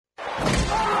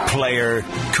player,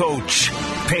 coach,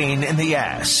 pain in the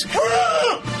ass.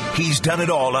 He's done it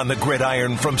all on the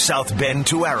gridiron from South Bend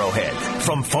to Arrowhead.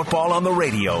 From football on the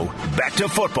radio, back to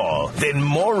football, then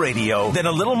more radio, then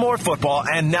a little more football,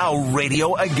 and now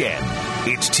radio again.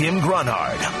 It's Tim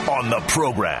Grunhard on the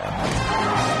program.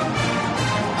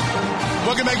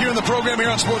 Welcome back here on the program here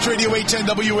on Sports Radio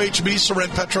 810 WHB.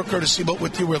 Soren Petro, courtesy boat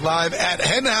with you. We're live at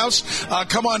Hen House.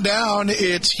 Come on down.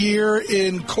 It's here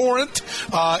in Corinth,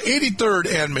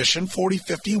 83rd and Mission,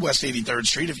 4050 West 83rd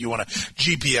Street. If you want to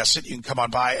GPS it, you can come on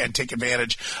by and take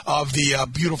advantage of the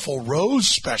beautiful rose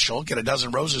special. Get a dozen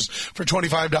roses for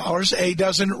 $25, a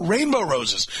dozen rainbow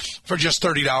roses for just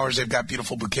 $30. They've got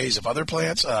beautiful bouquets of other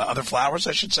plants, other flowers,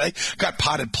 I should say. Got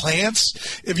potted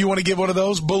plants if you want to give one of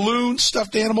those. Balloons,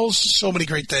 stuffed animals, so many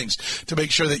great things to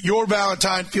make sure that your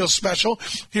Valentine feels special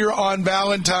here on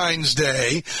Valentine's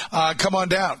Day. Come on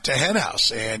down to Hen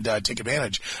House and take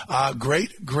advantage.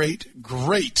 Great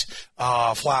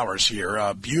flowers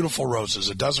here. Beautiful roses,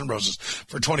 a dozen roses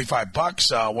for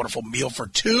 $25. Wonderful meal for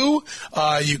two.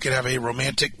 You can have a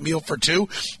romantic meal for two.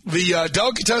 The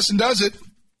delicatessen does it.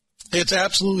 It's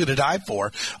absolutely to die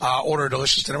for. Order a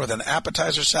delicious dinner with an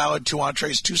appetizer, salad, 2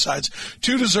 entrees, 2 sides,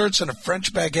 2 desserts, and a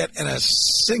French baguette, and a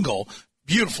single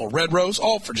beautiful red rose,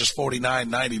 all for just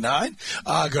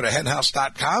 $49.99. Go to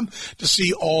henhouse.com to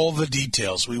see all the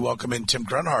details. We welcome in Tim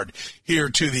Grunhard here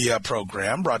to the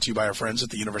program, brought to you by our friends at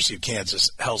the University of Kansas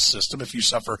Health System. If you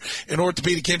suffer an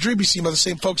orthopedic injury, be seen by the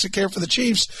same folks that care for the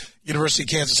Chiefs. University of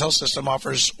Kansas Health System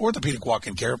offers orthopedic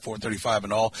walk-in care, 435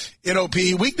 and all. NOP,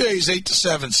 weekdays 8 to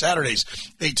 7, Saturdays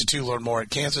 8 to 2. Learn more at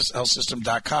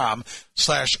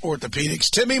kansashealthsystem.com/orthopedics.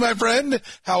 Timmy, my friend,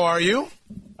 how are you?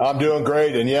 I'm doing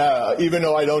great. And yeah, even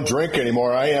though I don't drink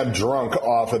anymore, I am drunk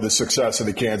off of the success of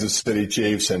the Kansas City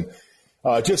Chiefs, and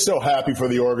just so happy for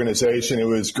the organization. It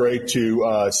was great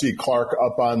to see Clark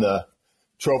up on the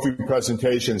trophy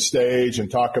presentation stage and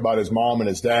talk about his mom and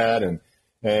his dad and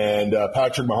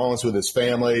Patrick Mahomes with his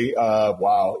family.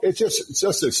 Wow. It's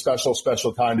just a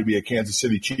special time to be a Kansas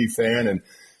City Chief fan. And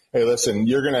hey, listen,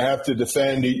 you're going to have to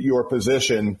defend your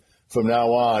position from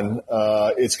now on.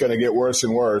 It's going to get worse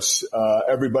and worse.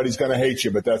 Everybody's going to hate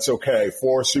you, but that's okay.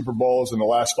 4 Super Bowls in the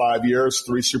last 5 years,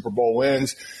 3 Super Bowl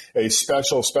wins, a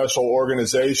special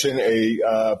organization,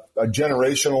 a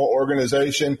generational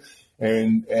organization,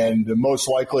 and most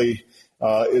likely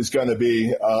is going to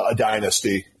be a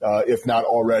dynasty, if not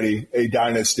already a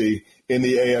dynasty in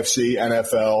the AFC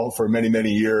NFL for many,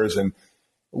 many years. And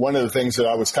one of the things that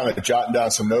I was kind of jotting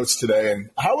down some notes today, and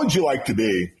how would you like to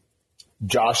be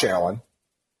Josh Allen,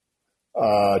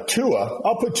 Tua?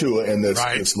 I'll put Tua in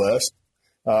this list.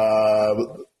 I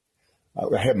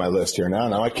have my list here now.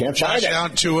 Now I can't find it. Josh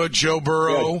Allen, Tua, Joe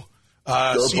Burrow,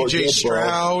 C.J.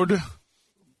 Stroud.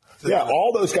 Yeah,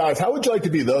 all those guys. How would you like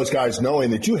to be those guys, knowing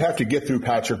that you have to get through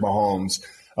Patrick Mahomes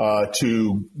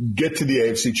to get to the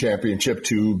AFC Championship,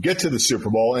 to get to the Super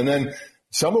Bowl, and then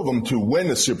some of them to win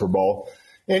the Super Bowl?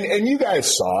 And you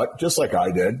guys saw it just like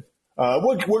I did.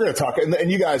 We're going to talk,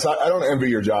 and you guys, I don't envy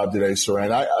your job today, Soren.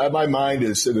 My mind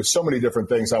is, there's so many different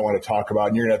things I want to talk about,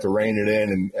 and you're going to have to rein it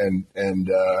in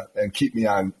and keep me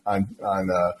on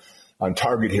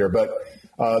target here. But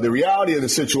the reality of the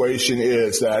situation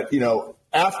is that,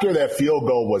 after that field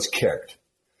goal was kicked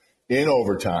in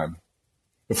overtime,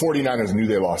 the 49ers knew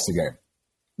they lost the game.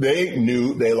 They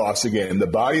knew they lost the game. The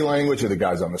body language of the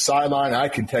guys on the sideline, I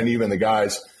contend even the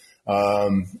guys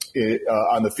on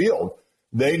the field,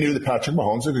 they knew that Patrick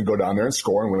Mahomes could go down there and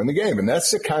score and win the game. And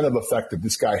that's the kind of effect that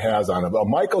this guy has on a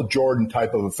Michael Jordan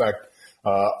type of effect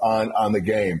on the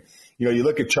game. You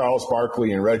look at Charles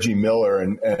Barkley and Reggie Miller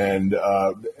and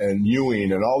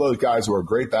Ewing and all those guys who are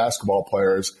great basketball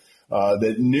players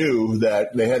that knew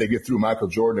that they had to get through Michael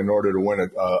Jordan in order to win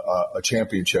a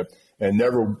championship, and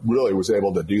never really was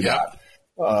able to do that.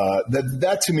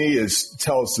 That to me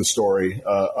tells the story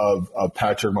of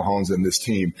Patrick Mahomes and this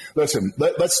team. Listen,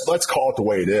 let's call it the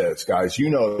way it is, guys. You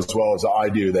know as well as I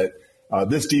do that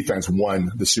this defense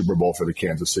won the Super Bowl for the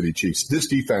Kansas City Chiefs. This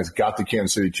defense got the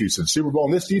Kansas City Chiefs in the Super Bowl,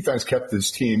 and this defense kept this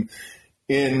team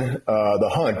in the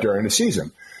hunt during the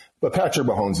season. But Patrick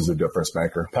Mahomes is a difference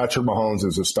maker. Patrick Mahomes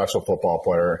is a special football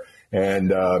player,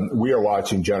 and we are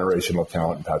watching generational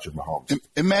talent in Patrick Mahomes.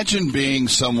 Imagine being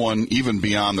someone even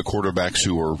beyond the quarterbacks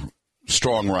who are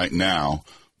strong right now,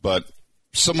 but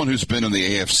someone who's been in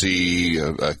the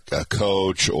AFC, a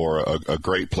coach or a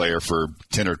great player for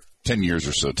 10 years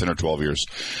or so, 10 or 12 years,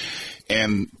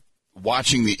 and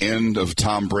watching the end of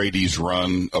Tom Brady's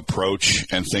run approach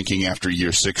and thinking after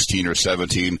year 16 or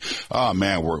 17, oh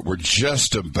man, we're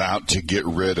just about to get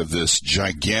rid of this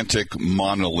gigantic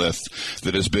monolith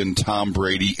that has been Tom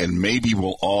Brady, and maybe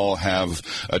we'll all have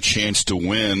a chance to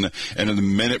win. And in the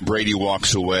minute Brady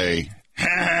walks away,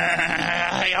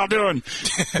 how y'all doing?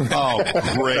 Oh,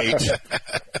 great.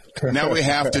 Now we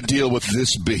have to deal with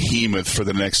this behemoth for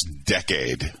the next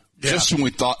decade. Yeah. Just when we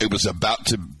thought it was about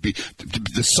to be,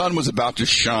 the sun was about to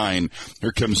shine,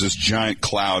 here comes this giant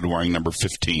cloud wearing number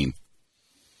 15.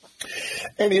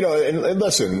 And, and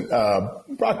listen,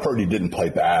 Brock Purdy didn't play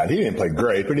bad. He didn't play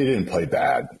great, but he didn't play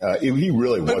bad. He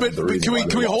really wasn't the reason.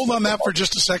 Can we hold on that for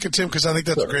just a second, Tim? Because I think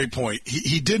that's a great point.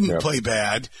 He didn't play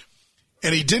bad,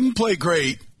 and he didn't play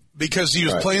great because he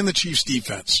was playing the Chiefs'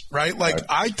 defense, right?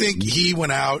 I think he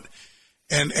went out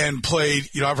and played.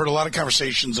 I've heard a lot of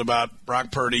conversations about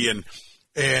Brock Purdy and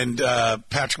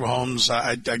Patrick Mahomes.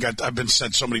 I've been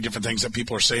said so many different things that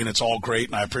people are saying it's all great,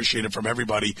 and I appreciate it from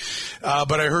everybody.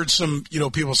 But I heard some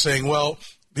people saying, well,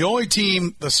 the only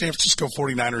team the San Francisco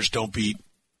 49ers don't beat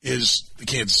is the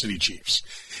Kansas City Chiefs,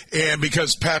 and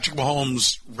because Patrick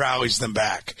Mahomes rallies them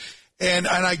back. And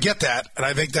I get that, and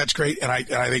I think that's great, and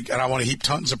I want to heap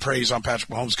tons of praise on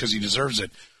Patrick Mahomes because he deserves it.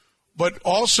 But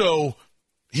also,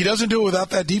 he doesn't do it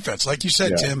without that defense. Like you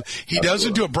said, Tim, he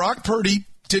doesn't do it. Brock Purdy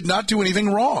did not do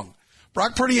anything wrong.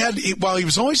 Brock Purdy while he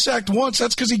was only sacked once,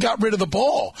 that's because he got rid of the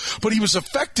ball. But he was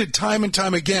affected time and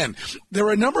time again. There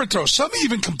were a number of throws, some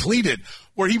even completed,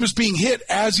 where he was being hit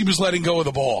as he was letting go of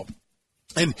the ball.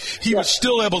 And he was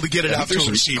still able to get it out to a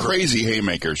receiver. Crazy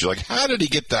haymakers. You're like, how did he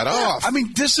get that off? I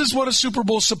mean, this is what a Super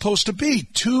Bowl is supposed to be.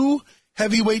 Two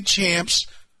heavyweight champs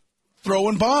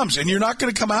throwing bombs, and you're not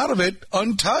going to come out of it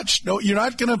untouched. No, you're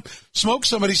not going to smoke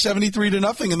somebody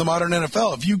 73-0 in the modern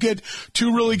NFL. If you get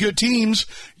two really good teams,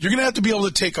 you're going to have to be able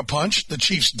to take a punch. The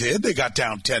Chiefs did. They got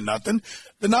down 10-0.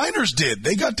 The Niners did.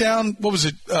 They got down,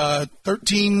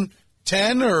 13-10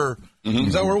 or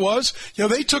is that where it was?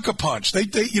 They took a punch. They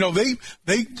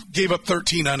gave up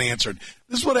 13 unanswered.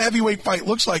 This is what a heavyweight fight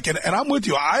looks like, and I'm with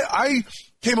you. I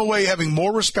came away having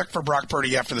more respect for Brock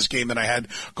Purdy after this game than I had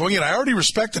going in. I already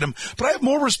respected him, but I have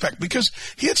more respect because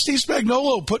he had Steve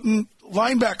Spagnuolo putting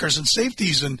linebackers and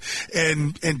safeties and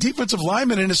defensive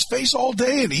linemen in his face all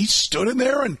day, and he stood in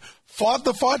there and fought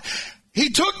the fight. He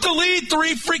took the lead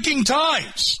 3 freaking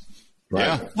times.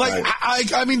 Right.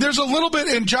 Yeah. I mean, there's a little bit,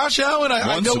 and Josh Allen,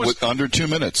 I know was under 2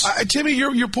 minutes. Timmy,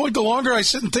 your point, the longer I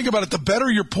sit and think about it, the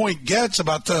better your point gets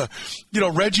about the,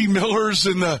 Reggie Millers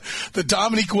and the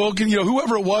Dominique Wilkins,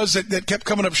 whoever it was that kept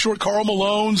coming up short, Karl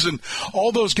Malone's and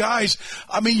all those guys.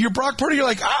 I mean, you're Brock Purdy, you're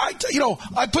like,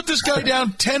 I put this guy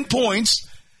down 10 points,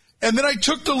 and then I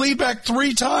took the lead back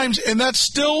 3 times, and that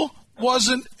still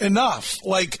wasn't enough.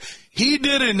 He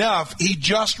did enough. He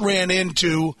just ran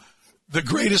into the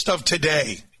greatest of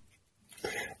today.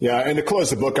 Yeah, and to close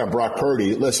the book on Brock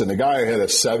Purdy, listen, the guy had a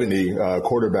 70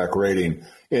 quarterback rating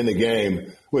in the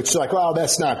game, which is like, wow,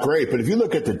 that's not great. But if you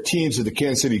look at the teams that the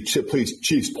Kansas City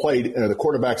Chiefs played, the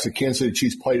quarterbacks the Kansas City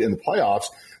Chiefs played in the playoffs,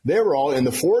 they were all in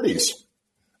the 40s.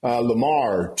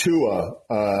 Lamar, Tua,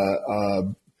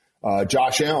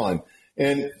 Josh Allen.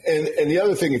 And the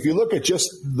other thing, if you look at just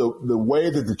the way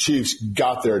that the Chiefs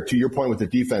got there, to your point with the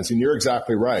defense, and you're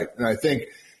exactly right. And I think,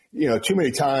 too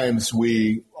many times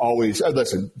we always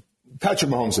listen.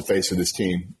 Patrick Mahomes is the face of this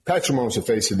team. Patrick Mahomes is the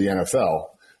face of the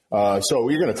NFL. So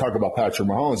you're going to talk about Patrick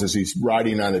Mahomes as he's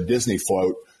riding on a Disney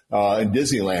float in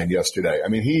Disneyland yesterday. I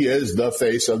mean, he is the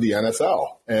face of the NFL.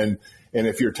 And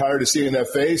if you're tired of seeing that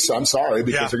face, I'm sorry,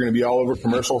 because they're going to be all over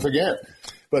commercials again.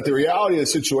 But the reality of the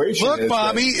situation is,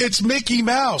 Bobby, it's Mickey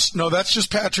Mouse. No, that's just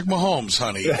Patrick Mahomes,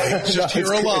 honey. He's just here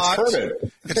a lot.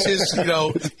 It's his,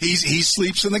 he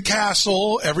sleeps in the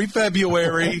castle every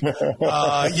February.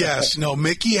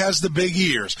 Mickey has the big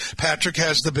ears. Patrick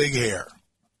has the big hair.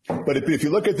 But if you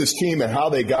look at this team and how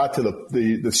they got to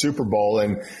the Super Bowl,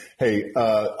 and hey,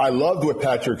 I loved what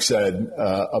Patrick said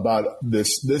about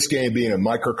this game being a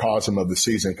microcosm of the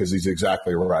season, because he's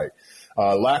exactly right.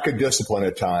 Lack of discipline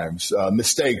at times,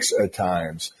 mistakes at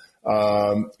times,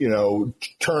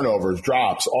 turnovers,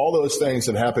 drops, all those things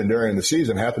that happened during the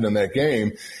season happened in that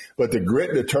game. But the grit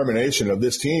and determination of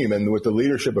this team, and with the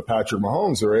leadership of Patrick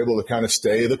Mahomes, they're able to kind of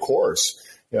stay the course.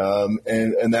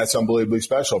 And that's unbelievably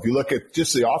special. If you look at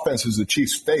just the offenses the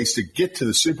Chiefs faced to get to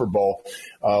the Super Bowl,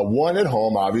 one at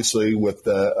home, obviously, with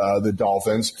the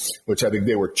Dolphins, which I think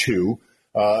they were 2.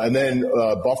 And then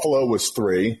Buffalo was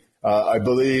 3. I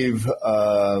believe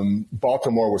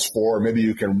Baltimore was 4. Maybe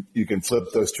you can flip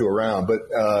those 2 around. But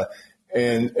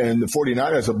and the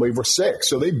 49ers, I believe, were 6.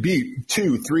 So they beat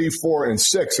 2, 3, 4, and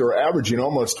 6. They were averaging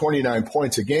almost 29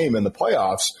 points a game in the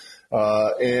playoffs,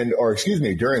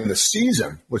 during the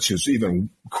season, which is even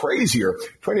crazier,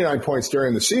 29 points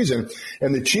during the season.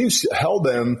 And the Chiefs held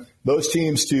those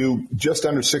teams to just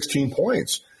under 16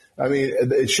 points. I mean,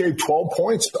 it shaved 12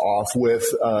 points off with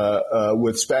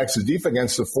Spags' defense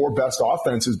against the 4 best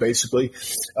offenses, basically,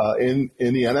 in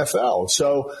the NFL.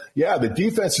 So, yeah, the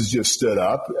defense has just stood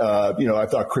up. I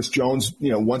thought Chris Jones,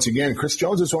 once again, Chris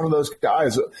Jones is one of those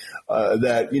guys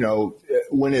that,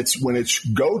 when it's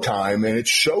go time and it's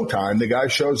show time, the guy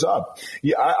shows up.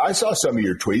 Yeah, I saw some of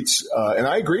your tweets, and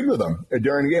I agreed with them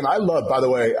during the game. I love, by the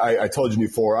way, I told you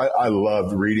before, I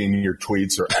loved reading your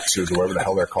tweets or X's or whatever the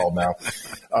hell they're called now.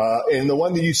 And the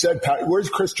one that you said, where's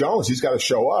Chris Jones? He's got to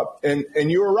show up.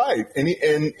 And you were right. And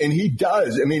he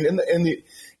does. I mean,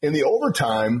 in the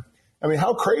overtime, I mean,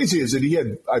 how crazy is it? He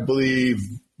had, I believe,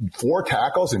 4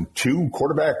 tackles and 2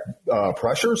 quarterback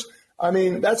pressures. I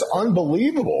mean, that's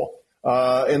unbelievable.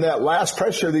 And that last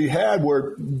pressure that he had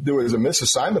where there was a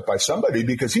misassignment by somebody,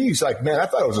 because he's like, man, I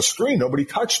thought it was a screen. Nobody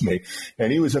touched me.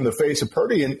 And he was in the face of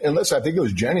Purdy. And listen, I think it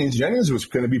was Jennings. Jennings was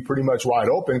going to be pretty much wide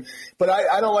open. But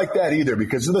I don't like that either,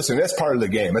 because, listen, that's part of the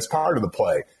game. That's part of the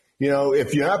play.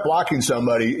 If you're not blocking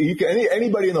somebody,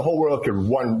 anybody in the whole world can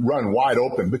run wide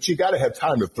open, but you got to have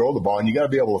time to throw the ball, and you got to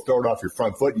be able to throw it off your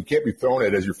front foot. You can't be throwing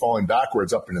it as you're falling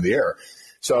backwards up into the air.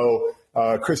 So,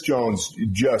 Chris Jones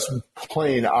just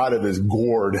playing out of his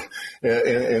gourd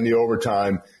in the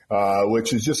overtime,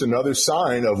 which is just another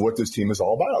sign of what this team is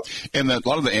all about. And a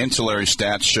lot of the ancillary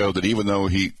stats show that even though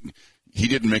he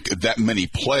didn't make that many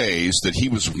plays, that he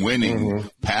was winning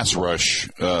pass rush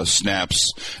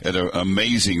snaps at an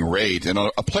amazing rate. And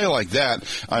a play like that,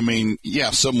 I mean,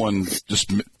 yeah, someone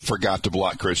just forgot to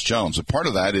block Chris Jones. A part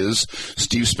of that is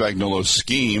Steve Spagnuolo's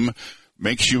scheme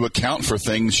makes you account for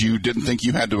things you didn't think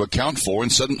you had to account for,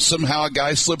 and somehow a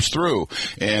guy slips through.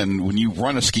 And when you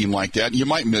run a scheme like that, you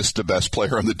might miss the best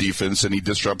player on the defense, and he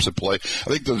disrupts a play. I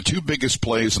think the 2 biggest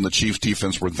plays on the Chiefs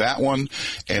defense were that one,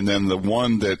 and then the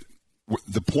one that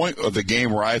the point of the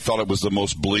game where I thought it was the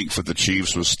most bleak for the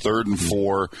Chiefs was 3rd and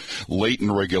 4, late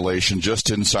in regulation,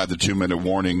 just inside the 2-minute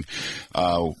warning.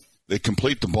 They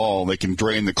complete the ball, they can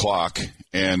drain the clock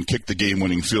and kick the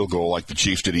game-winning field goal like the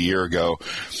Chiefs did a year ago.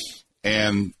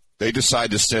 And they decide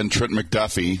to send Trent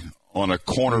McDuffie on a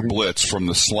corner blitz from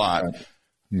the slot.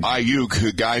 Ayuk,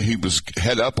 the guy he was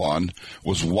head up on,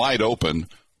 was wide open,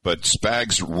 but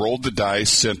Spags rolled the dice,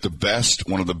 sent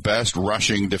one of the best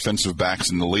rushing defensive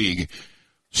backs in the league,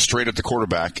 straight at the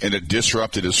quarterback, and it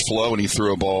disrupted his flow, and he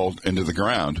threw a ball into the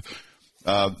ground.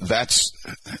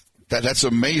 That's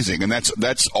amazing, and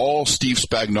that's all Steve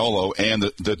Spagnuolo and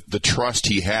the trust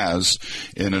he has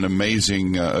in an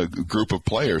amazing group of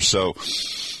players. So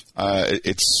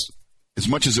it's as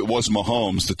much as it was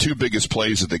Mahomes, the 2 biggest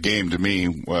plays of the game to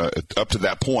me up to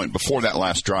that point, before that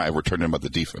last drive, were turned in by the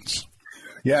defense.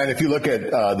 Yeah, and if you look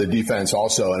at the defense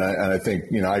also, and I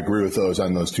think I agree with those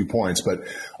on those 2 points, but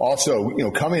also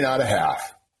coming out of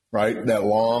half. Right, that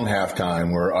long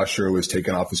halftime where Usher was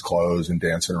taking off his clothes and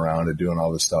dancing around and doing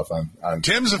all this stuff.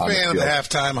 Tim's a fan of the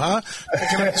halftime, huh?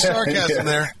 Sarcasm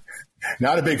there.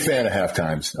 Not a big fan of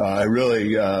halftimes. I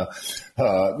really,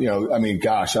 I mean,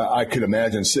 gosh, I could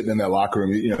imagine sitting in that locker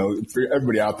room. For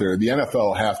everybody out there, the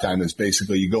NFL halftime is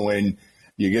basically you go in,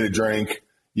 you get a drink,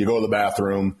 you go to the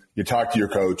bathroom, you talk to your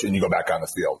coach, and you go back on the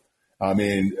field. I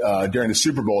mean, during the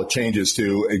Super Bowl, it changes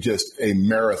to just a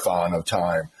marathon of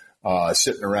time.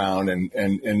 Sitting around and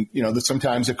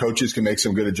sometimes the coaches can make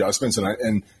some good adjustments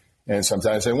and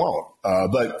sometimes they won't.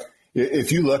 But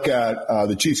if you look at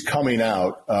the Chiefs coming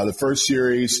out, the first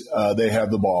series, they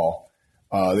have the ball,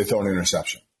 they throw an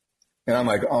interception. And I'm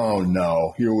like, oh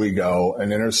no, here we go.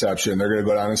 An interception. They're going to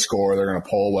go down and score. They're going to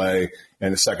pull away,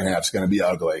 and the second half is going to be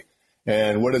ugly.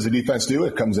 And what does the defense do?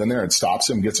 It comes in there and stops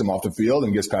him, gets him off the field,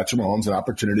 and gives Patrick Mahomes an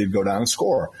opportunity to go down and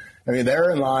score. I mean,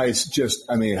 therein lies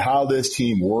how this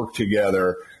team worked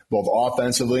together, both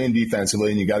offensively and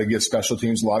defensively, and you got to give special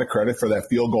teams a lot of credit for that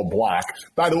field goal block.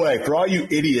 By the way, for all you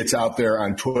idiots out there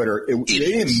on Twitter, they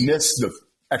didn't miss the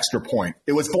extra point.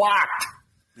 It was blocked.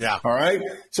 Yeah. All right?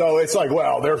 So it's like,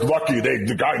 well, they're lucky.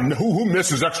 The guy who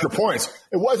misses extra points.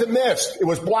 It wasn't missed. It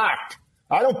was blocked.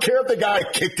 I don't care if the guy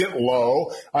kicked it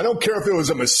low. I don't care if it was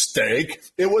a mistake.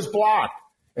 It was blocked.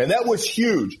 And that was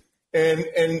huge. And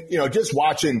just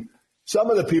watching some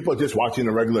of the people just watching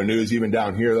the regular news, even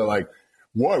down here, they're like,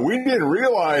 boy, we didn't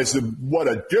realize what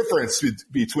a difference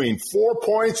between 4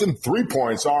 points and 3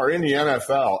 points are in the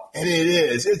NFL. And it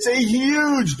is. It's a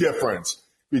huge difference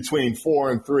between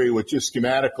 4 and 3, with just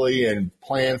schematically and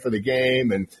plan for the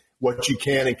game and what you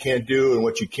can and can't do and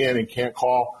what you can and can't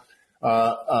call.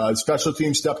 Special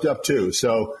teams stepped up too.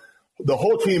 So the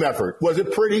whole team effort, was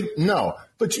it pretty? No.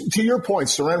 But to your point,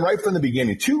 Soren, right from the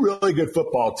beginning, two really good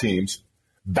football teams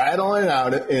battling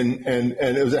out, and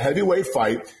it was a heavyweight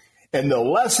fight. And the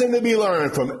lesson to be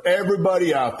learned from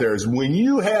everybody out there is when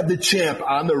you have the champ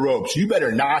on the ropes, you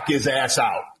better knock his ass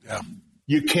out. Yeah.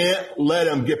 You can't let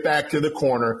him get back to the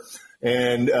corner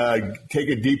and take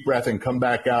a deep breath and come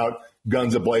back out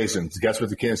guns a-blazing. Guess what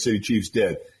the Kansas City Chiefs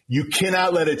did? You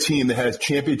cannot let a team that has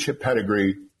championship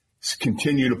pedigree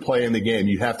continue to play in the game.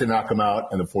 You have to knock them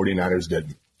out, and the 49ers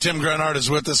didn't. Tim Grunhard is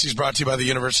with us. He's brought to you by the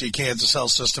University of Kansas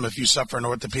Health System. If you suffer an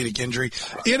orthopedic injury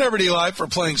in everyday life or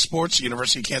playing sports, the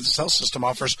University of Kansas Health System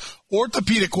offers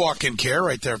orthopedic walk-in care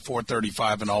right there,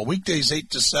 435 and all. Weekdays, 8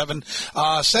 to 7.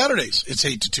 Saturdays, it's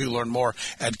 8 to 2. Learn more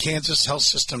at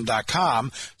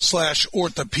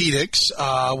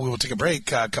kansashealthsystem.com/orthopedics. We will take a break,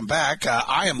 come back.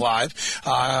 I am live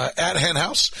at Hen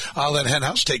House. I'll let Hen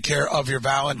House take care of your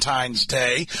Valentine's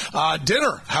Day.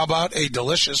 Dinner, how about a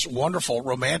delicious, wonderful,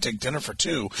 romantic dinner for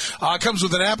two? Comes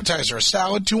with an appetizer, a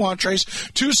salad, 2 entrees,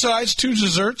 2 sides, 2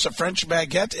 desserts, a French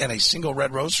baguette, and a single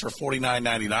red rose for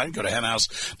 $49.99. Go to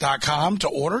henhouse.com to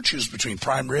order. Choose between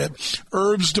prime rib,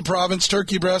 herbs de Provence,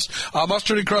 turkey breast,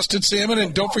 mustard-encrusted salmon,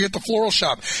 and don't forget the floral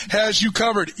shop has you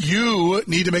covered. You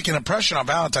need to make an impression on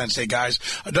Valentine's Day, guys.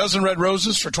 A dozen red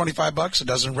roses for $25, a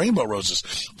dozen rainbow roses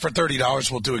for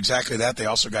 $30 will do exactly that. They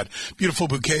also got beautiful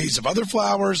bouquets of other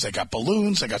flowers. They got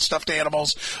balloons. They got stuffed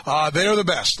animals. They're the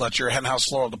best. Let your Hen House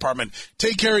floral department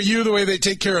take care of you the way they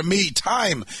take care of me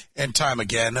time and time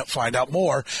again. Find out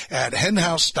more at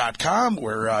henhouse.com.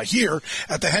 We're here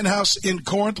at the Hen House in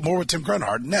Corinth. More with Tim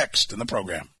Grunhard next in the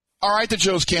program. All right, the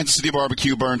Joe's Kansas City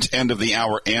Barbecue Burnt end of the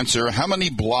hour answer. How many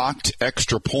blocked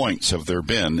extra points have there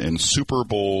been in Super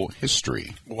Bowl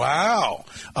history? Wow.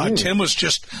 Tim was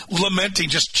just lamenting,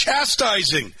 just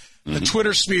chastising the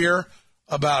Twitter sphere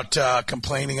about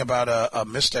complaining about a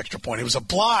missed extra point. It was a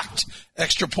blocked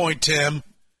extra point, Tim.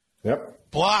 Yep.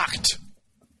 Blocked.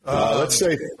 Let's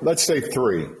say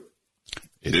 3.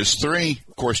 It is 3.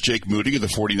 Of course, Jake Moody of the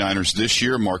 49ers this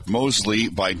year, Mark Mosley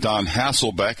by Don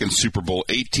Hassel back in Super Bowl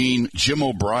 18, Jim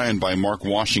O'Brien by Mark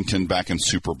Washington back in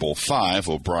Super Bowl 5.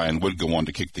 O'Brien would go on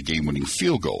to kick the game-winning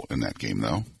field goal in that game,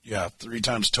 though. Yeah, 3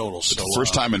 times total. So the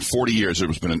first time in 40 years there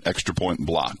has been an extra point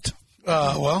blocked.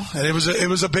 Well, and it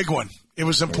was a big one. It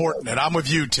was important, and I'm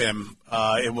with you, Tim.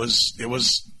 It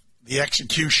was the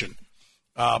execution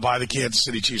by the Kansas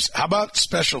City Chiefs. How about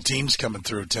special teams coming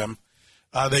through, Tim?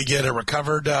 They get a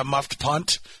recovered muffed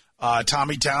punt.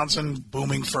 Tommy Townsend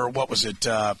booming for, what was it?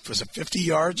 Was it 50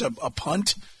 yards, a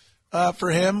punt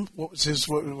for him? What was his?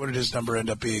 What did his number end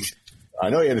up being? I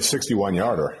know he had a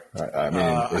 61-yarder.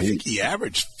 I think he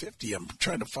averaged 50. I'm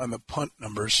trying to find the punt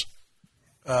numbers.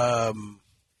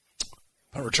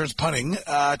 Returns punting.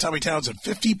 Tommy Townsend,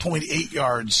 50.8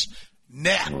 yards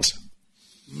net.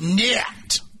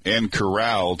 And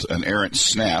corralled an errant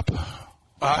snap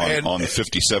on the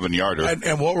 57-yarder.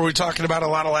 And what were we talking about a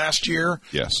lot of last year?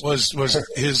 Yes. Was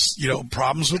his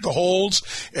problems with the holds,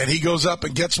 and he goes up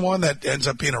and gets one that ends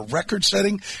up being a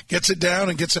record-setting, gets it down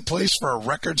and gets it placed for a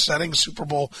record-setting Super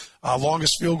Bowl,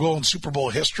 longest field goal in Super Bowl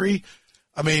history.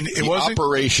 I mean, the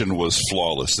operation was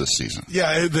flawless this season.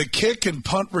 Yeah, the kick and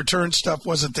punt return stuff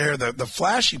wasn't there. The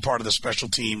flashy part of the special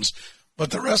teams,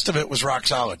 but the rest of it was rock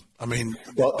solid. I mean,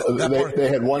 they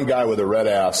had one guy with a red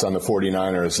ass on the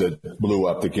 49ers that blew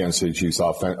up the Kansas City Chiefs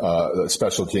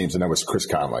special teams, and that was Chris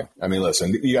Conley. I mean,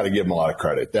 listen, you got to give him a lot of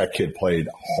credit. That kid played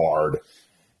hard,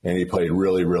 and he played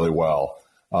really, really well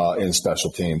in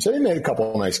special teams. And he made a couple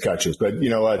of nice catches, but you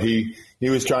know what? He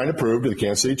was trying to prove to the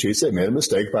Kansas City Chiefs they made a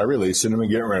mistake by releasing him and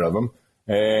getting rid of him.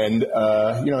 And,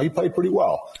 he played pretty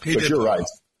well. But you're right.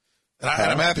 And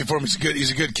I'm happy for him.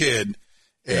 He's a good kid.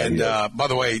 And, by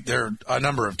the way, there are a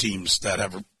number of teams that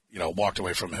have, walked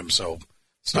away from him. So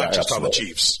it's not just on the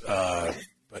Chiefs.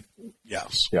 But,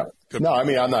 yes. Yeah. No, I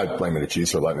mean, I'm not blaming the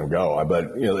Chiefs for letting him go.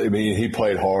 But, he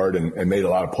played hard and made a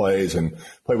lot of plays and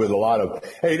played with a lot of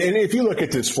 – and if you look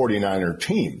at this 49er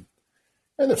team,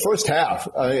 in the first half,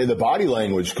 the body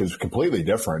language was completely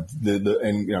different.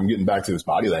 I'm getting back to this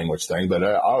body language thing, but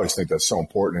I always think that's so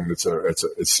important, and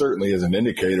it certainly is an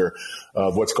indicator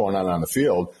of what's going on the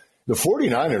field. The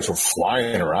 49ers were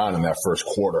flying around in that first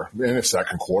quarter, in the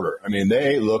second quarter. I mean,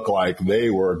 they look like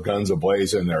they were guns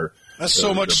a-blazing. That's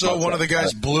so much so one of the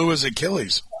guys blew his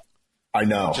Achilles. I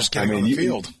know. Just getting on the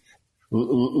field.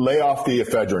 Lay off the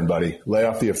ephedrine, buddy. Lay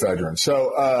off the ephedrine.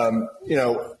 So,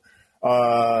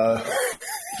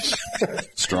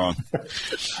 strong.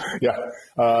 Yeah.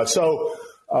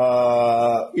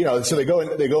 So they go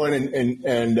in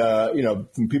and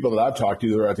from people that I've talked to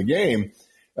that were at the game,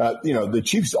 the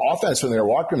Chiefs' offense when they were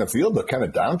walking the field looked kind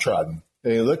of downtrodden.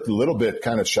 They looked a little bit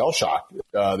kind of shell-shocked.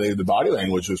 The body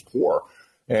language was poor.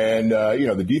 And,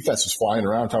 the defense is flying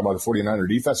around. Talking about the 49er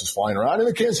defense is flying around, and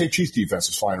the Kansas City Chiefs defense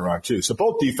is flying around too. So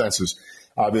both defenses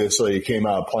obviously came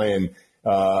out playing,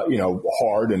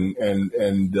 hard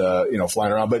and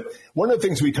flying around. But one of the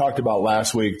things we talked about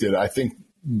last week that I think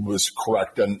was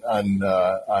correct on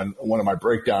one of my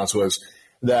breakdowns was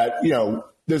that,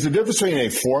 there's a difference between a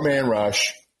 4-man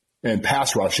rush and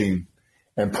pass rushing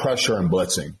and pressure and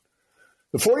blitzing.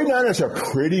 The 49ers are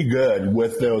pretty good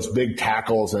with those big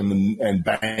tackles and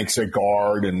banks at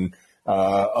guard and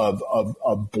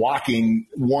of blocking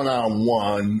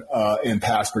one-on-one in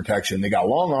pass protection. They got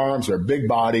long arms, they're big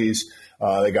bodies,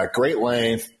 they got great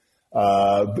length.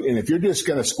 And if you're just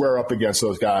going to square up against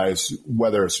those guys,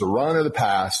 whether it's the run or the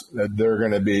pass, they're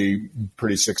going to be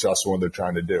pretty successful in what they're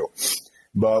trying to do.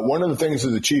 But one of the things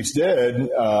that the Chiefs did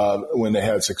when they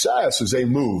had success is they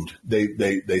moved.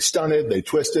 They stunted, they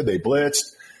twisted, they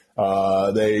blitzed,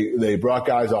 they brought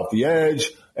guys off the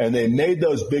edge, and they made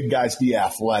those big guys be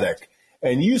athletic.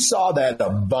 And you saw that a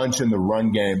bunch in the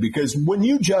run game because when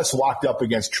you just locked up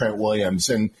against Trent Williams,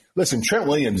 and listen, Trent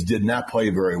Williams did not play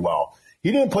very well.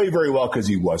 He didn't play very well because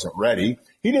he wasn't ready.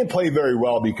 He didn't play very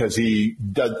well because he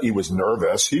was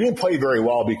nervous. He didn't play very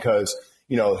well because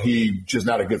he just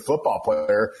not a good football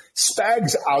player.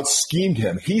 Spags out-schemed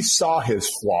him. He saw his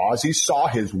flaws. He saw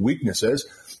his weaknesses.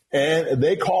 And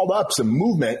they called up some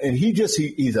movement. And I think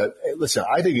he's a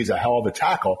hell of a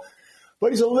tackle.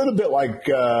 But he's a little bit like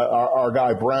our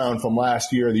guy Brown from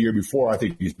last year or the year before. I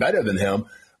think he's better than him.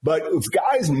 But if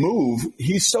guys move,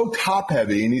 he's so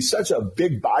top-heavy, and he's such a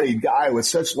big-bodied guy with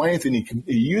such length, and he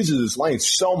uses his length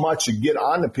so much to get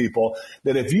onto people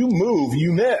that if you move,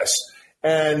 you miss.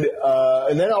 And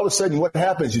then all of a sudden what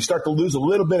happens? You start to lose a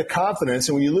little bit of confidence.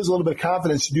 And when you lose a little bit of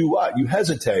confidence, you do what? You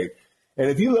hesitate. And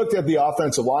if you looked at the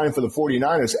offensive line for the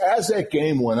 49ers, as that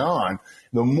game went on,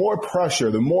 the more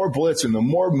pressure, the more blitz, and the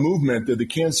more movement that the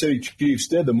Kansas City Chiefs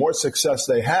did, the more success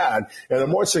they had. And the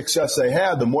more success they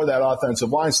had, the more that offensive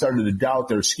line started to doubt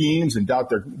their schemes and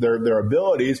doubt their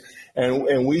abilities.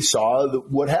 And we saw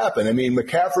what happened. I mean,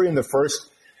 McCaffrey in the first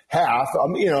half,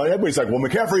 everybody's like, well,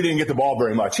 McCaffrey didn't get the ball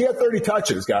very much. He had 30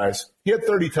 touches, guys. He had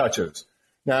 30 touches.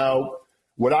 Now,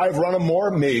 would I have run him more?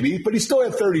 Maybe, but he still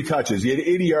had 30 touches. He had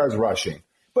 80 yards rushing.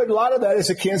 But a lot of that is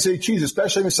the Kansas City Chiefs,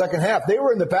 especially in the second half. They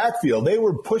were in the backfield. They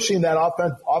were pushing that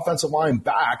offensive line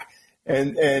back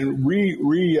and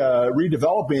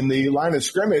redeveloping the line of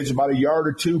scrimmage about a yard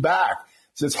or two back.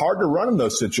 So it's hard to run in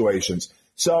those situations.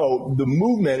 So the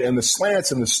movement and the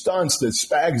slants and the stunts that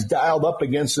Spags dialed up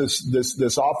against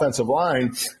this offensive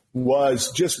line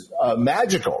was just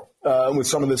magical with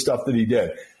some of the stuff that he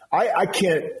did. I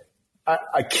can't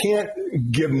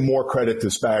give more credit to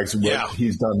Spags than what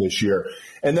he's done this year.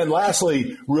 And then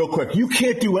lastly, real quick, you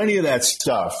can't do any of that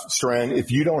stuff, Strand,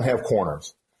 if you don't have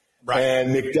corners. Right.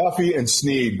 And McDuffie and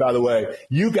Snead, by the way,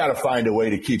 you got to find a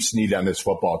way to keep Snead on this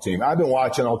football team. I've been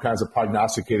watching all kinds of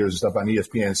prognosticators and stuff on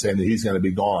ESPN saying that he's going to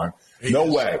be gone. No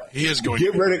way. He is going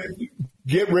to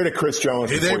get rid of Chris Jones.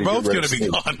 They're both going to be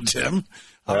gone, Tim.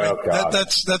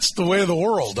 That's the way of the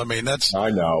world. I mean,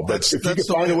 I know, but if you can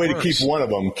find a way to keep one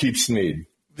of them, keep Snead.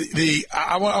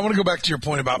 I want to go back to your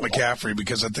point about McCaffrey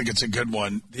because I think it's a good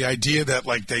one. The idea that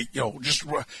just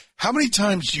how many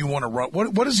times do you want to run?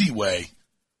 What does he weigh?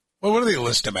 Well, what do they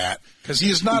list him at? Because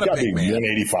he is not a big man.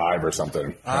 185 or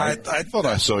something. Right? I thought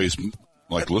I saw he's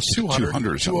listed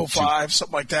 200 or 205,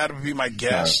 something like that would be my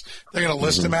guess. Right. They're going to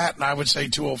list him at, and I would say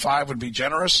 205 would be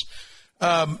generous.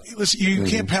 Listen, you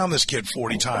can't pound this kid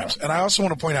 40 times. And I also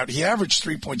want to point out he averaged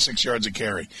 3.6 yards a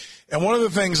carry. And one of the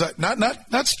things that not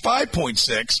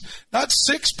 5.6, not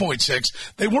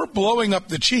 6.6, they weren't blowing up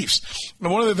the Chiefs.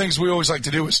 And one of the things we always like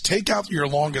to do is take out your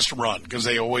longest run because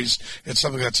it's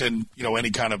something that's in,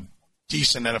 any kind of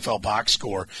decent NFL box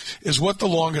score, is what the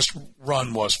longest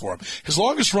run was for him. His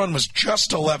longest run was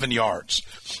just 11 yards.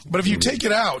 But if you take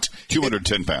it out...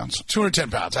 210 pounds.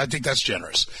 210 pounds. I think that's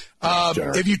generous.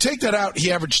 If you take that out,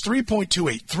 he averaged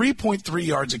 3.28, 3.3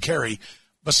 yards a carry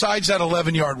besides that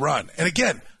 11-yard run. And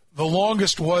again, the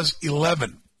longest was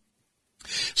 11.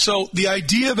 So the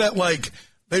idea that,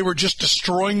 they were just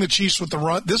destroying the Chiefs with the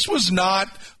run, this was not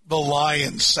the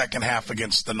Lions' second half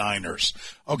against the Niners,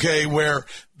 okay, where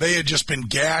they had just been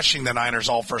gashing the Niners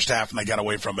all first half and they got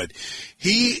away from it.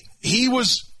 He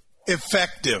was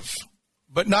effective,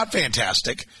 but not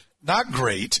fantastic. Not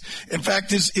great. In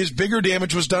fact, his bigger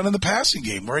damage was done in the passing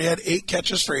game, where he had 8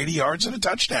 catches for 80 yards and a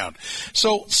touchdown.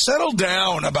 So settle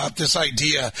down about this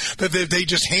idea that they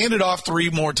just handed off 3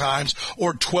 more times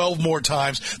or 12 more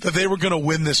times that they were going to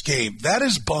win this game. That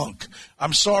is bunk.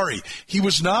 I'm sorry. He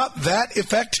was not that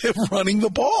effective running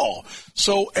the ball.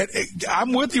 So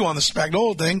I'm with you on the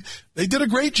Spagnuolo thing. They did a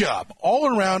great job all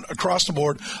around across the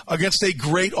board against a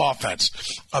great offense.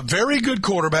 A very good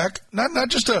quarterback, not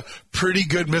just a pretty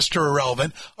good Mr.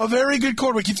 Irrelevant, a very good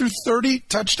quarterback. He threw 30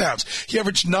 touchdowns. He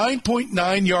averaged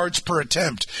 9.9 yards per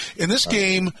attempt. In this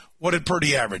game, what did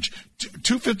Purdy average?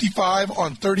 255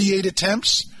 on 38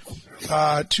 attempts.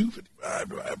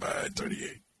 255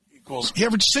 38. He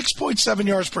averaged 6.7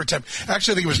 yards per attempt.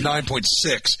 Actually, I think it was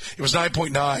 9.6. It was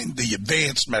 9.9, the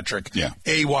advanced metric. Yeah.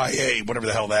 AYA, whatever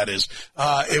the hell that is.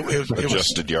 It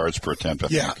Adjusted yards per attempt.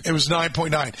 Yeah, it was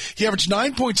 9.9. He averaged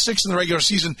 9.6 in the regular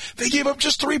season. They gave up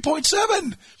just 3.7. I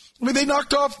mean, they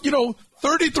knocked off,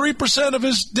 33% of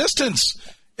his distance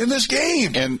in this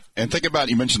game. And think about,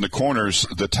 you mentioned the corners,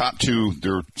 the top 2,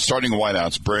 they're starting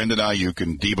wideouts, Brandon Ayuk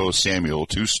and Deebo Samuel,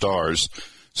 2 stars,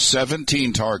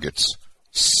 17 targets.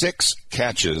 6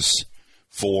 catches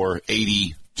for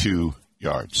 82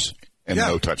 yards and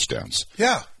no touchdowns.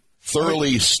 Yeah.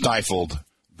 Thoroughly stifled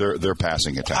their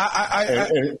passing attack.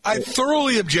 I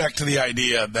thoroughly object to the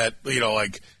idea that,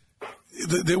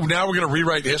 now we're going to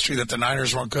rewrite history that the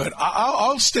Niners weren't good.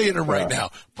 I'll state it right now.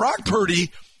 Brock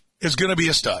Purdy is going to be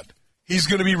a stud. He's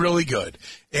going to be really good.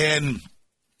 And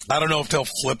I don't know if they'll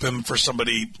flip him for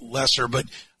somebody lesser, but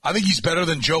I think he's better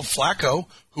than Joe Flacco,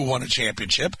 who won a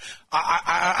championship.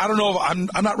 I don't know.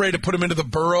 I'm not ready to put him into the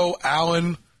Burrow,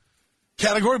 Allen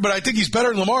category, but I think he's better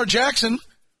than Lamar Jackson.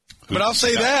 But I'll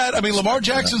say that. I mean, Lamar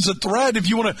Jackson's a threat. If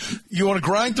you want to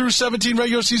grind through 17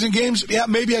 regular season games, yeah,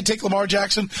 maybe I'd take Lamar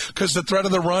Jackson because the threat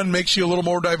of the run makes you a little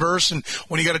more diverse, and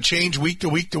when you got to change week to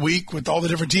week to week with all the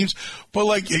different teams.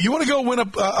 But, if you want to go win a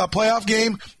playoff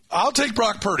game, I'll take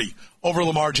Brock Purdy over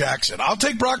Lamar Jackson. I'll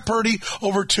take Brock Purdy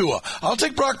over Tua. I'll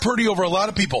take Brock Purdy over a lot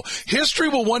of people. History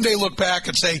will one day look back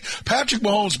and say, Patrick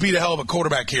Mahomes beat a hell of a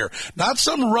quarterback here. Not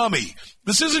some rummy.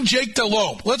 This isn't Jake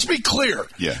Delhomme. Let's be clear.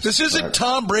 Yes. This isn't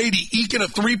Tom Brady eking a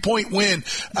 3-point win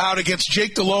out against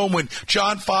Jake Delhomme when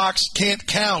John Fox can't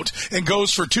count and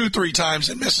goes for 2-3 times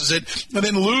and misses it and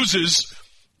then loses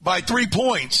by 3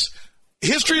 points.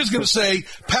 History is going to say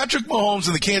Patrick Mahomes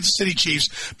and the Kansas City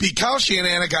Chiefs beat Kyle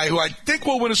Shanahan, a guy who I think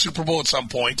will win a Super Bowl at some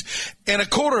point, and a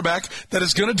quarterback that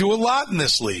is going to do a lot in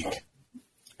this league.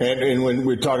 And when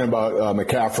we're talking about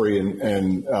McCaffrey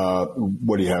and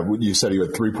what do you have? You said he had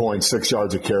 3.6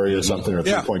 yards a carry or something, or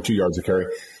 3.2 yards a carry.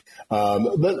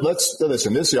 Let's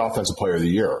listen. This is the Offensive Player of the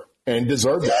Year, and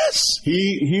deserved it. Yes.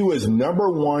 He was number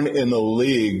 1 in the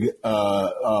league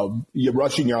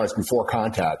rushing yards before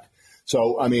contact.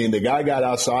 So, I mean, the guy got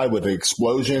outside with an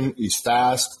explosion. He's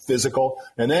fast, physical.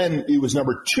 And then he was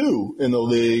number 2 in the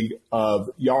league of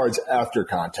yards after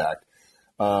contact.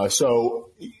 The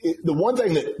one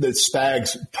thing that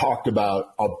Spags talked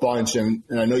about a bunch, and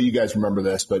I know you guys remember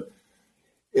this, but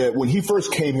when he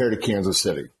first came here to Kansas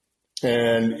City,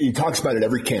 and he talks about it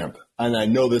every camp, and I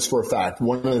know this for a fact,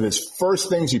 one of his first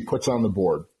things he puts on the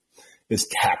board is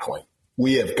tackling.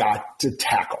 We have got to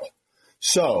tackle.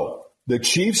 So the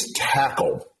Chiefs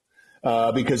tackled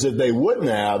because if they wouldn't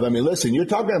have, I mean, listen, you're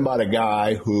talking about a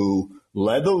guy who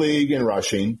led the league in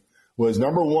rushing, was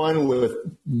number 1 with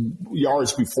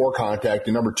yards before contact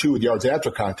and number 2 with yards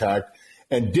after contact,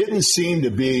 and didn't seem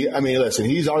to be, I mean, listen,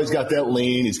 he's always got that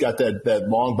lean, he's got that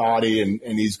long body,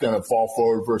 and he's going to fall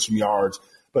forward for some yards.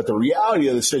 But the reality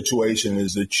of the situation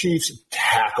is the Chiefs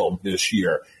tackled this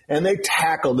year, and they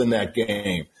tackled in that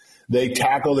game. They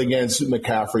tackled against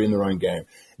McCaffrey in the run game.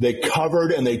 They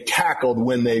covered and they tackled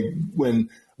when the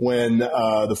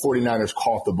 49ers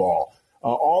caught the ball.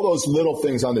 All those little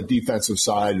things on the defensive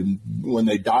side, and when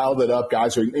they dialed it up,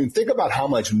 guys and think about how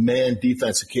much man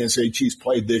defense the Kansas City Chiefs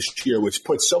played this year, which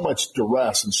put so much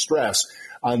duress and stress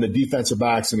on the defensive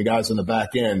backs and the guys on the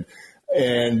back end.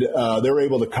 And they were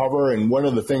able to cover. And one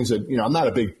of the things that, I'm not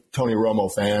a big Tony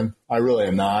Romo fan. I really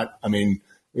am not. I mean,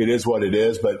 it is what it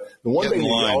is. But the one thing that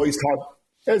he always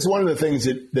it's one of the things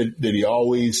that he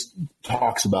always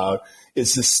talks about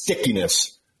is the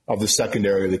stickiness of the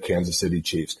secondary of the Kansas City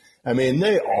Chiefs. I mean,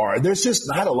 there's just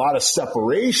not a lot of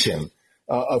separation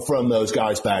from those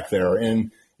guys back there.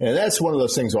 And that's one of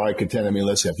those things where I contend, I mean,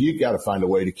 listen, if you got to find a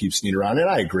way to keep Snead around, and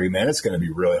I agree, man, it's going to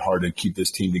be really hard to keep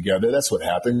this team together. That's what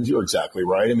happens. You're exactly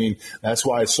right. I mean, that's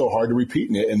why it's so hard to repeat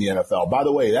in the NFL. By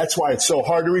the way, that's why it's so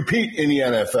hard to repeat in the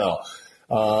NFL.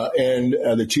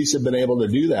 And the Chiefs have been able to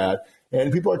do that.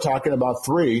 And people are talking about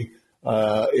 3.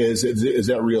 Is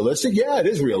that realistic? Yeah, it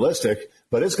is realistic,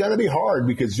 but it's going to be hard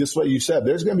because just what you said,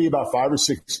 there's going to be about 5 or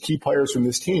 6 key players from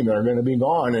this team that are going to be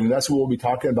gone. And that's what we'll be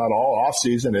talking about all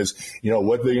offseason is,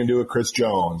 what are they going to do with Chris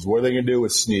Jones? What are they going to do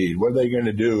with Snead? What are they going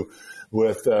to do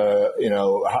with, are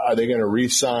they going to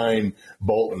re-sign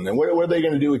Bolton? And what are they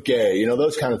going to do with Gay?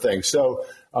 Those kind of things. So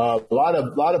a lot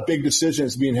of big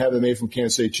decisions being made from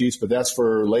Kansas City Chiefs, but that's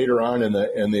for later on in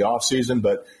the offseason.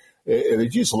 But if you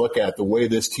just look at the way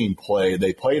this team played,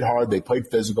 they played hard, they played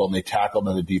physical, and they tackled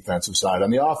on the defensive side.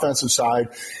 On the offensive side,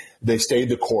 they stayed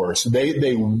the course.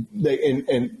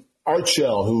 And Art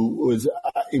Shell,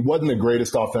 he wasn't the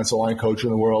greatest offensive line coach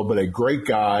in the world, but a great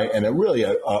guy and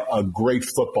a great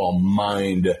football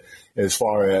mind as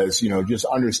far as, just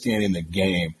understanding the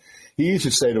game. He used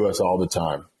to say to us all the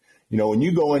time, when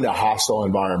you go into hostile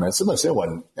environments, unless it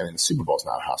wasn't, the Super Bowl's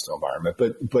not a hostile environment,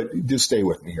 but just stay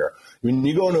with me here. When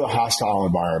you go into a hostile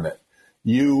environment,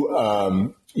 you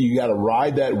got to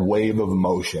ride that wave of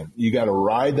emotion. You got to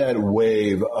ride that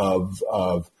wave of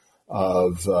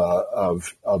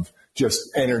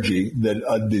just energy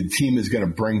that the team is going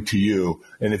to bring to you.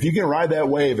 And if you can ride that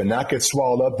wave and not get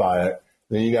swallowed up by it,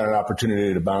 then you got an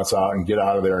opportunity to bounce out and get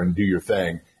out of there and do your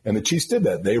thing. And the Chiefs did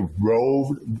that. They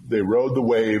rode the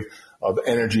wave of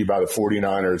energy by the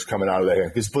 49ers coming out of that.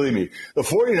 Because believe me, the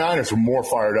 49ers were more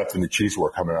fired up than the Chiefs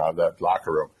were coming out of that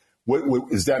locker room.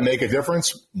 Does that make a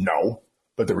difference? No,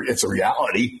 but it's a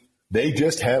reality. They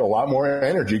just had a lot more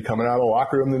energy coming out of the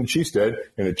locker room than the Chiefs did,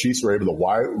 and the Chiefs were able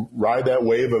to ride that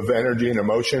wave of energy and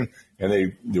emotion, and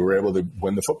they were able to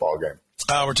win the football game.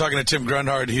 We're talking to Tim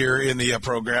Grunhard here in the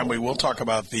program. We will talk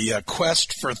about the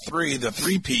quest for 3, the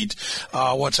three-peat,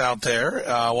 what's out there.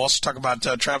 We'll also talk about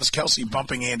Travis Kelce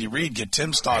bumping Andy Reid, get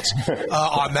Tim's thoughts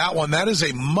on that one. That is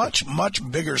a much, much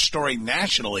bigger story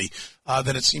nationally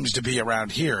than it seems to be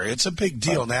around here. It's a big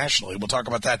deal nationally. We'll talk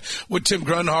about that with Tim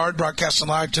Grunhard, broadcasting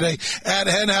live today at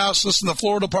Hen House. Listen, the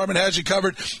floral department has you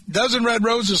covered. Dozen red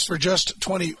roses for just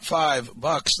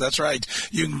 $25. That's right.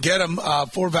 You can get them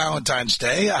for Valentine's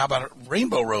Day. How about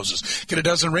rainbow roses? Get a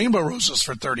dozen rainbow roses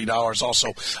for $30.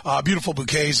 Also, beautiful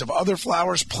bouquets of other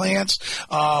flowers, plants,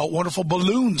 wonderful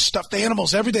balloons, stuffed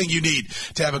animals, everything you need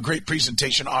to have a great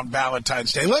presentation on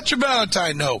Valentine's Day. Let your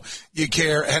Valentine know you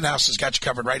care. Hen House has got you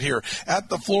covered right here at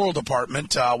the floral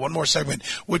department. One more segment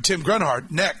with Tim Grunhard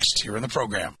next here in the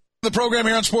program. The program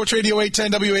here on Sports Radio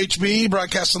 810 WHB,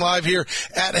 broadcasting live here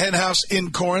at Hen House in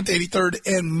Corinth, 83rd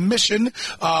and Mission.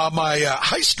 My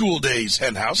high school days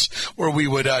Hen House, where we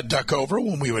would duck over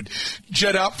when we would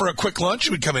jet out for a quick lunch.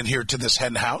 We'd come in here to this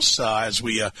Hen House as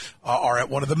we are at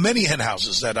one of the many hen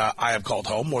houses that I have called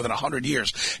home, more than 100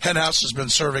 years. Hen House has been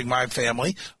serving my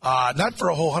family, not for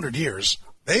a whole 100 years.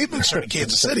 They've been serving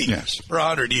Kansas City for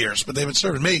 100 years, but they've been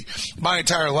serving me my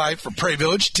entire life for Prairie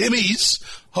Village. Timmy's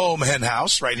home hen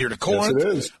house right here to Corinth. Yes,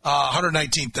 it is.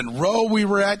 119th and Row we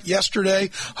were at yesterday,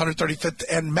 135th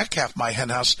and Metcalf, my hen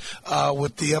house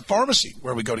with the pharmacy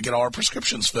where we go to get all our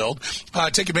prescriptions filled.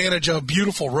 Take advantage of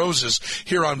beautiful roses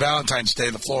here on Valentine's Day.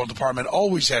 The floral department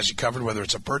always has you covered, whether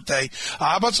it's a birthday.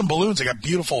 How about some balloons? They got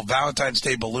beautiful Valentine's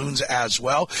Day balloons as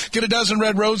well. Get a dozen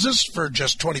red roses for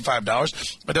just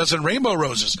 $25, a dozen rainbow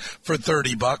roses for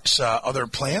 $30. Other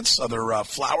plants, other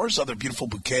flowers, other beautiful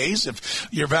bouquets. If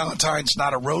your Valentine's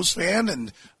not a rose fan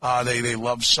and they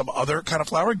love some other kind of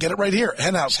flower, get it right here.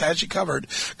 Hen House has you covered.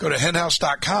 Go to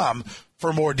henhouse.com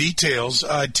for more details.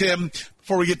 Tim,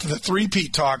 before we get to the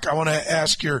three-peat talk, I want to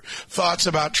ask your thoughts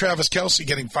about Travis Kelce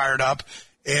getting fired up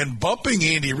and bumping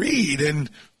Andy Reid. And,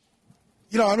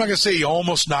 I'm not going to say he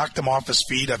almost knocked him off his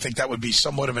feet. I think that would be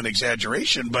somewhat of an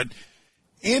exaggeration. But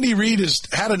Andy Reid has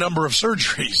had a number of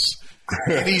surgeries.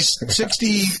 And he's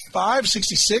 65,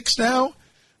 66 now.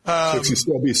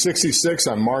 He'll be 66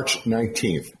 on March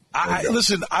 19th.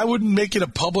 Listen, I wouldn't make it a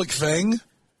public thing,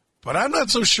 but I'm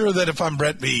not so sure that if I'm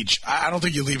Brett Veach, I don't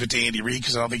think you leave it to Andy Reid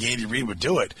because I don't think Andy Reid would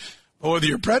do it. But whether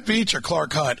you're Brett Veach or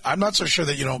Clark Hunt, I'm not so sure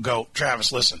that you don't go,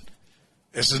 Travis, listen,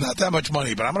 this is not that much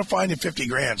money, but I'm going to fine you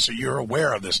 $50,000 so you're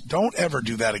aware of this. Don't ever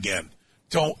do that again.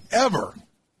 Don't ever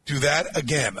do that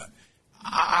again.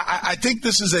 I think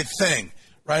this is a thing.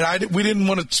 Right, we didn't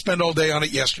want to spend all day on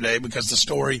it yesterday because the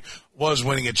story was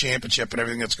winning a championship and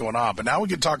everything that's going on. But now we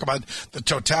can talk about the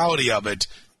totality of it.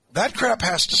 That crap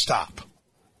has to stop.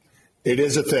 It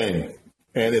is a thing,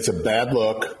 and it's a bad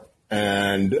look.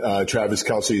 And Travis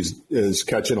Kelce is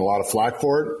catching a lot of flack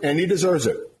for it, and he deserves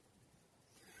it.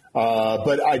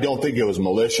 But I don't think it was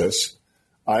malicious.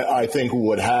 I think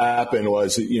what happened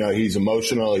was, he's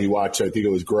emotional. He watched, I think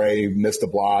it was Gray missed a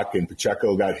block, and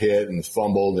Pacheco got hit and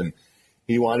fumbled, and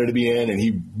he wanted to be in, and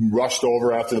he rushed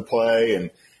over after the play.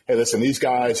 And hey, listen, these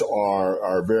guys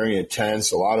are very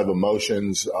intense, a lot of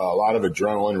emotions, a lot of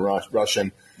adrenaline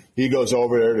rushing. He goes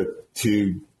over there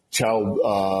to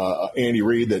tell Andy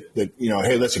Reid that, you know,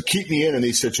 hey, listen, keep me in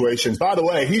these situations. By the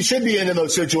way, he should be in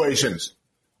those situations.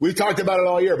 We've talked about it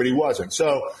all year, but he wasn't.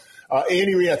 So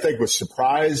Andy Reid, I think, was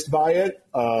surprised by it.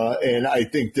 And I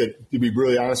think that, to be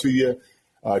really honest with you,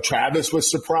 Travis was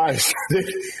surprised.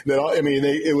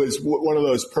 It was one of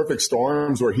those perfect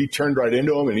storms where he turned right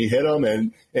into him and he hit him,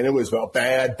 and it was a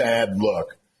bad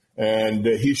look. And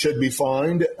he should be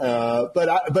fined. But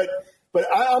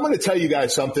I'm going to tell you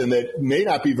guys something that may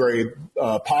not be very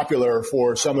popular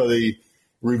for some of the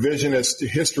revisionist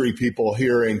history people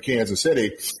here in Kansas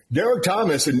City. Derek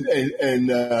Thomas and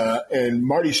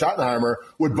Marty Schottenheimer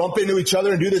would bump into each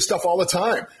other and do this stuff all the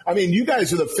time. I mean, you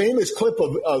guys are the famous clip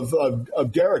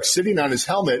of Derek sitting on his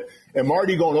helmet and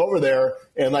Marty going over there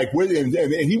and and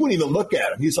he wouldn't even look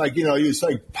at him. He's like, you know, he was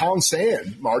like, pound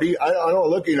sand, Marty. I don't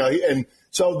look, you know, and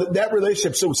so that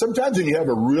relationship. So sometimes when you have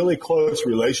a really close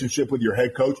relationship with your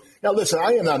head coach. Now, listen,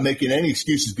 I am not making any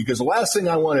excuses, because the last thing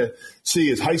I want to see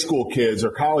is high school kids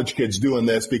or college kids doing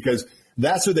this, because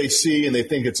that's what they see and they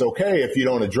think it's okay if you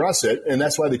don't address it. And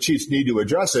that's why the Chiefs need to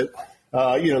address it.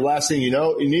 Last thing you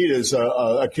need is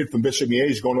a kid from Bishop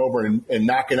Miege going over and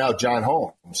knocking out John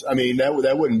Holmes. I mean,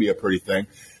 that wouldn't be a pretty thing.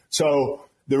 So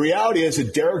the reality is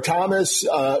that Derek Thomas,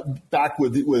 back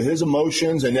with his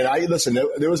emotions, and then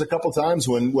there was a couple times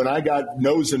when I got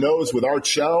nose to nose with Art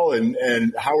Shell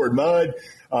and Howard Mudd.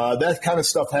 That kind of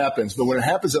stuff happens, but when it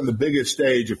happens on the biggest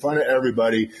stage in front of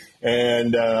everybody,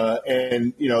 and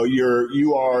you know,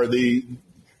 you are the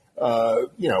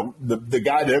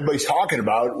guy that everybody's talking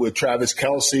about with Travis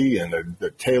Kelce and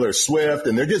the Taylor Swift,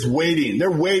 and they're just waiting. They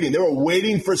were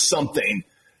waiting for something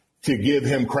to give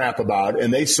him crap about,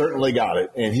 and they certainly got it,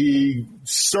 and he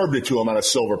served it to him on a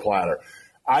silver platter.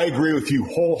 I agree with you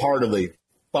wholeheartedly.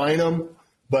 Fine him,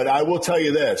 but I will tell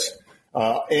you this.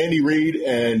 Andy Reid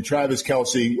and Travis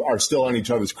Kelce are still on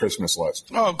each other's Christmas list.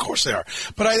 Oh, of course they are.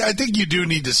 But I think you do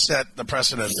need to set the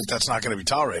precedent that that's not going to be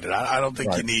tolerated. I don't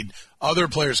think you need other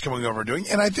players coming over and doing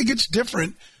it. And I think it's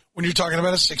different when you're talking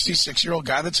about a 66-year-old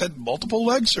guy that's had multiple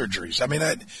leg surgeries. I mean,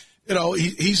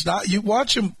 he's not – you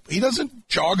watch him – he doesn't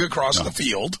jog across the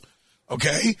field,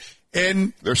 okay?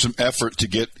 And there's some effort to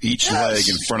get each leg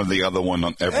in front of the other one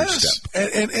on every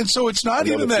step. And so it's not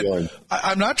even that –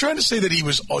 I'm not trying to say that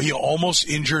he almost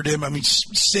injured him. I mean,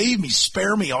 save me,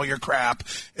 spare me all your crap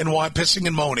and why pissing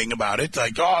and moaning about it.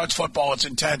 Like, oh, it's football, it's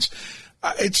intense.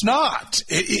 It's not.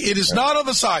 It is not on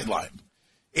the sideline.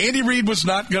 Andy Reid was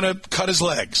not going to cut his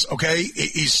legs, okay?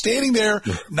 He's standing there,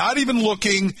 not even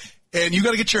looking, and you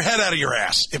got to get your head out of your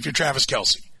ass if you're Travis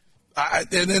Kelce.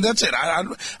 And that's it.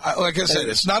 Like I said,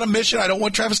 it's not a mission. I don't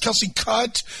want Travis Kelce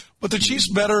cut, but the Chiefs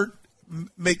better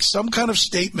make some kind of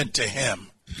statement to him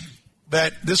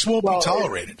that this won't be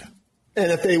tolerated.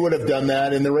 And if they would have done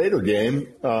that in the Raider game,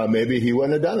 maybe he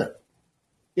wouldn't have done it.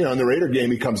 You know, in the Raider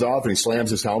game, he comes off and he slams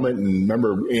his helmet. And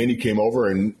remember, Andy came over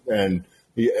and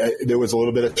there was a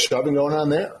little bit of shoving going on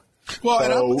there. Well,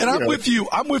 so, I'm with you.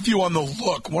 I'm with you on the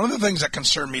look. One of the things that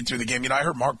concerned me through the game, I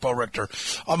heard Mark Boerichter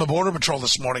on the Border Patrol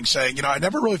this morning saying, I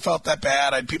never really felt that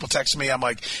bad. I had people texting me. I'm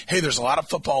like, hey, there's a lot of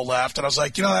football left. And I was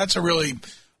like, that's a really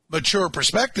mature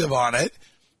perspective on it,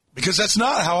 because that's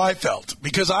not how I felt.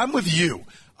 Because I'm with you.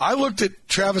 I looked at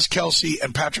Travis Kelce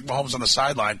and Patrick Mahomes on the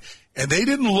sideline, and they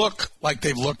didn't look like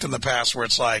they've looked in the past where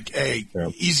it's like, hey,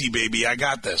 easy, baby, I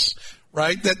got this.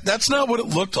 Right? That's not what it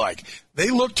looked like. They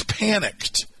looked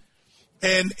panicked.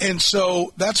 And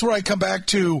so that's where I come back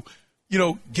to,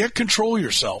 get control of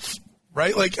yourself,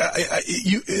 right? Like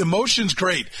emotion's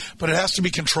great, but it has to be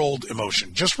controlled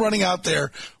emotion. Just running out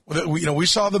there, we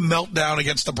saw the meltdown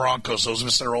against the Broncos. Those of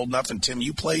us that are old enough, and Tim,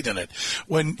 you played in it.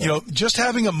 When, just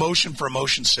having emotion for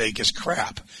emotion's sake is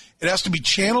crap. It has to be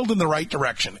channeled in the right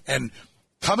direction. And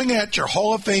coming at your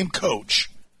Hall of Fame coach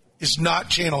is not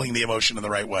channeling the emotion in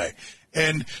the right way.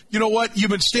 And you know what?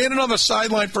 You've been standing on the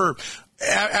sideline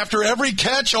after every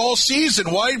catch all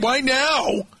season. Why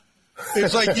now?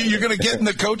 It's like you're going to get in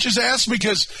the coach's ass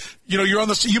because, you're on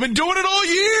the – you've been doing it all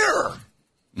year.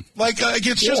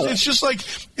 It's just like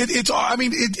 – this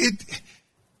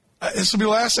will be the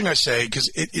last thing I say because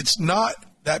it's not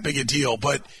that big a deal,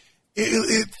 but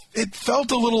it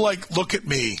felt a little like, look at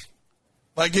me.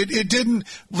 Like it didn't,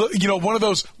 one of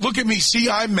those, look at me, see,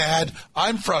 I'm mad,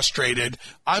 I'm frustrated,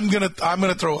 I'm gonna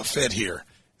throw a fit here.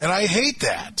 And I hate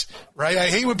that, right? I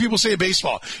hate when people say in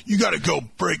baseball, you got to go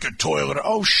break a toilet.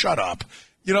 Oh, shut up.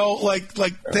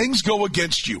 Things go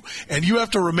against you, and you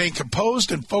have to remain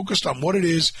composed and focused on what it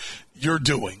is you're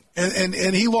doing. And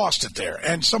he lost it there,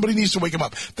 and somebody needs to wake him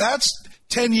up. That's,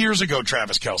 10 years ago,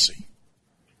 Travis Kelce,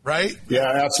 right? Yeah,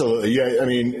 absolutely. Yeah, I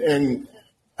mean,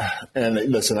 and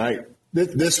listen,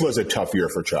 this was a tough year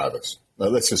for Travis.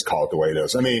 Let's just call it the way it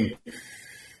is. I mean,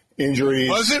 injuries.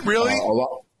 Was it really? A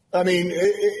lot. I mean,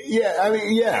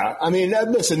 yeah. I mean,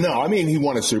 listen, no. I mean, he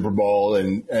won a Super Bowl,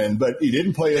 but he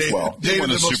didn't play as well. He won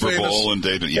a Super Bowl, and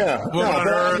David, went on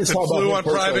Earth and flew on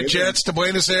private jets to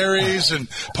Buenos Aires and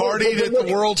partied at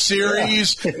the World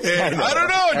Series. Yeah. And I don't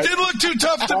know. It didn't look too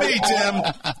tough to me, Tim.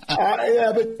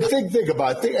 Yeah, but think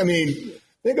about it.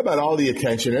 Think about all the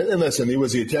attention. And listen,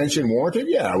 was the attention warranted?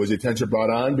 Yeah. Was the attention brought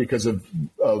on because of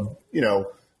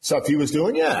stuff he was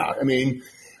doing? Yeah. I mean.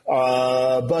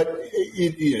 But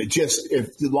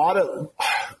if a lot of,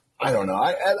 I don't know.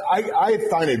 I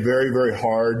find it very, very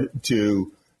hard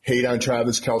to hate on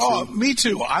Travis Kelce. Oh, me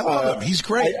too. I love him. He's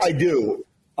great. I do.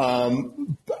 We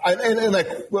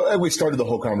started the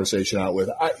whole conversation out with,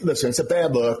 listen, it's a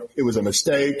bad look. It was a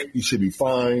mistake. You should be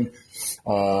fined.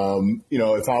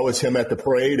 If I was him at the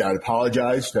parade, I'd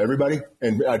apologize to everybody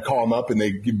and I'd call him up and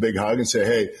they'd give a big hug and say,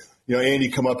 hey, Andy,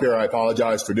 come up here. I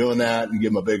apologize for doing that, and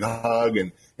give him a big hug.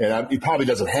 And he probably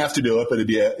doesn't have to do it, but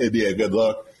it'd be a good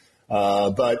look.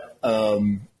 I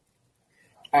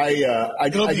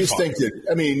just think that,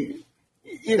 I mean,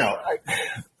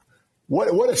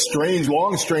 what a strange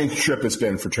trip it's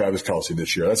been for Travis Kelce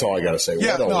this year. That's all I got to say.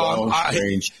 Yeah,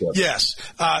 strange trip. Yes.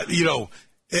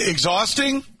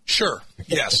 Exhausting? Sure.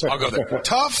 Yes, I'll go there.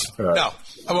 Tough? No.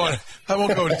 I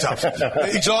won't go to tough.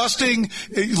 Exhausting,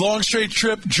 long straight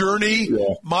trip, journey,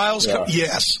 miles. Yeah.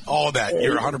 Yes, all of that.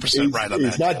 You're 100% right on that.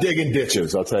 He's not digging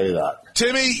ditches, I'll tell you that.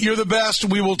 Timmy, you're the best.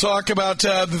 We will talk about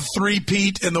the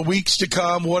three-peat in the weeks to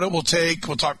come, what it will take.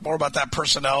 We'll talk more about that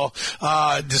personnel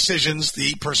decisions,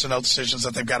 the personnel decisions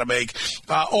that they've got to make.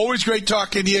 Always great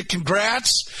talking to you.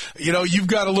 Congrats. You've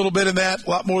got a little bit in that, a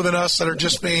lot more than us that are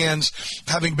just fans,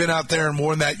 having been out there and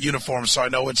worn that uniform. So I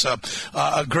know it's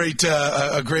a great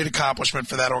accomplishment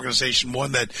for that organization,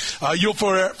 one that you'll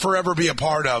forever be a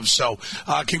part of. So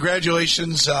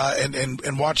congratulations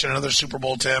and watching another Super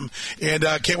Bowl, Tim. And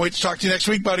can't wait to talk to you next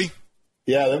week, buddy.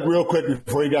 Yeah, real quick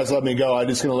before you guys let me go, I'm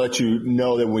just going to let you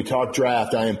know that when we talk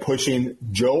draft, I am pushing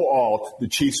Joe Alt. The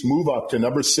Chiefs move up to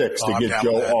number 6 to get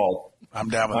Joe Alt. I'm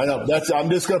down with that. I know. I'm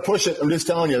just going to push it. I'm just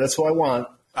telling you. That's what I want.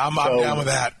 I'm down with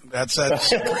that. That's a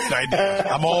great idea.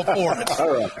 I'm all for it.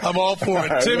 All right. I'm all for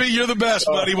it. Timmy, you're the best,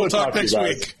 buddy. We'll talk next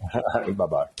week.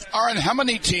 Bye-bye. All right, how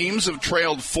many teams have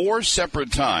trailed 4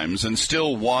 separate times and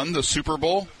still won the Super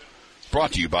Bowl?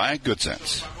 Brought to you by Good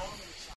Sense.